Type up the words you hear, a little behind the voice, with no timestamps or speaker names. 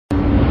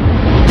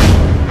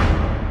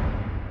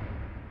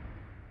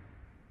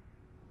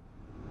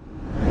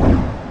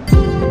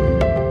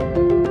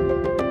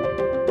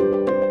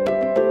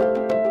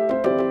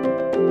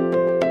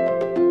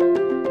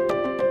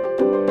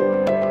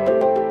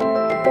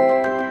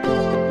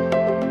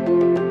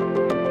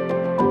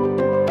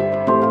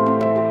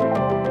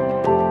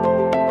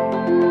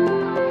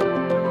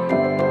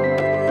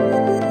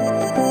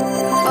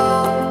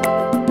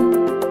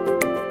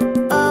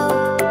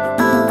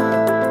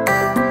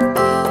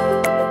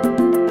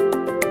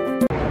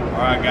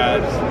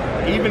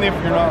guys, even if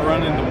you're not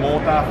running the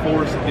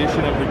multi-force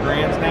edition of the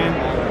Grandstand,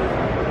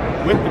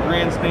 with the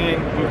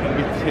Grandstand, you can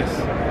get this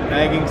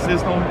bagging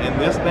system, and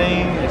this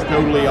thing is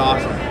totally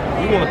awesome.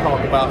 We want to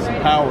talk about some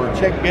power.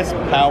 Check this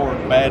power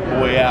bad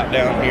boy out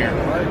down here.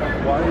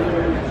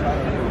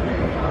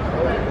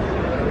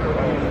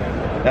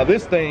 Now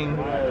this thing,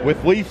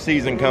 with leaf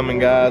season coming,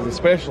 guys,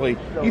 especially,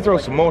 you throw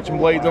some mulching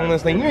blades on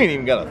this thing, you ain't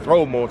even got to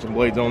throw mulching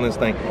blades on this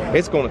thing.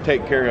 It's going to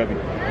take care of you.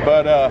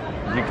 But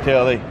you can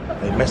tell they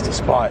missed a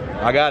spot.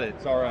 I got it,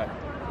 it's all right.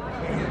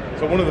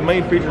 So one of the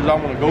main features I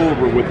want to go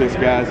over with this,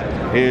 guys,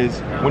 is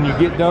when you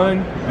get done,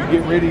 you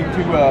get ready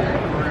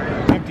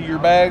to empty your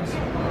bags,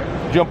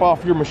 jump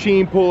off your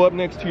machine, pull up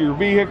next to your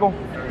vehicle,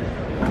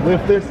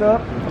 lift this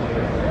up.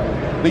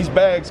 These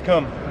bags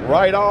come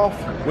right off,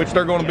 which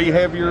they're going to be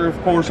heavier, of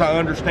course, I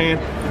understand.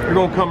 They're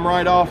going to come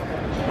right off.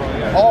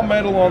 All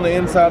metal on the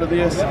inside of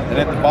this, and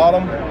at the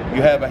bottom,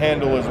 you have a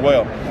handle as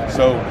well.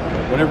 So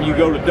whenever you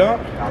go to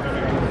dump,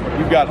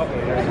 you've got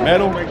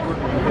metal,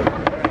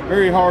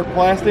 very hard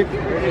plastic.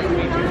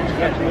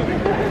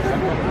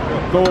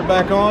 Throw it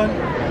back on,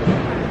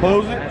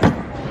 close it,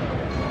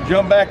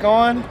 jump back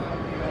on,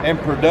 and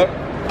you're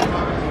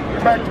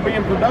back to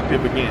being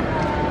productive again.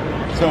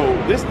 So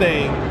this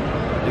thing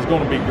is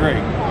going to be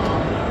great.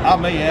 I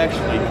may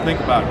actually think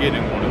about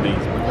getting one of these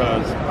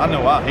because I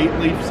know I hate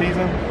leaf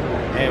season,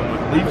 and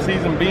with leaf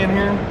season being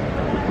here,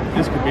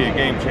 this could be a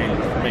game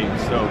changer for me.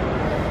 So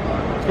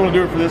it's going to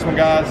do it for this one,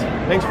 guys.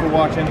 Thanks for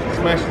watching.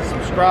 Smash the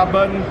subscribe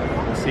button.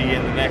 We'll see you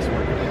in the next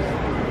one.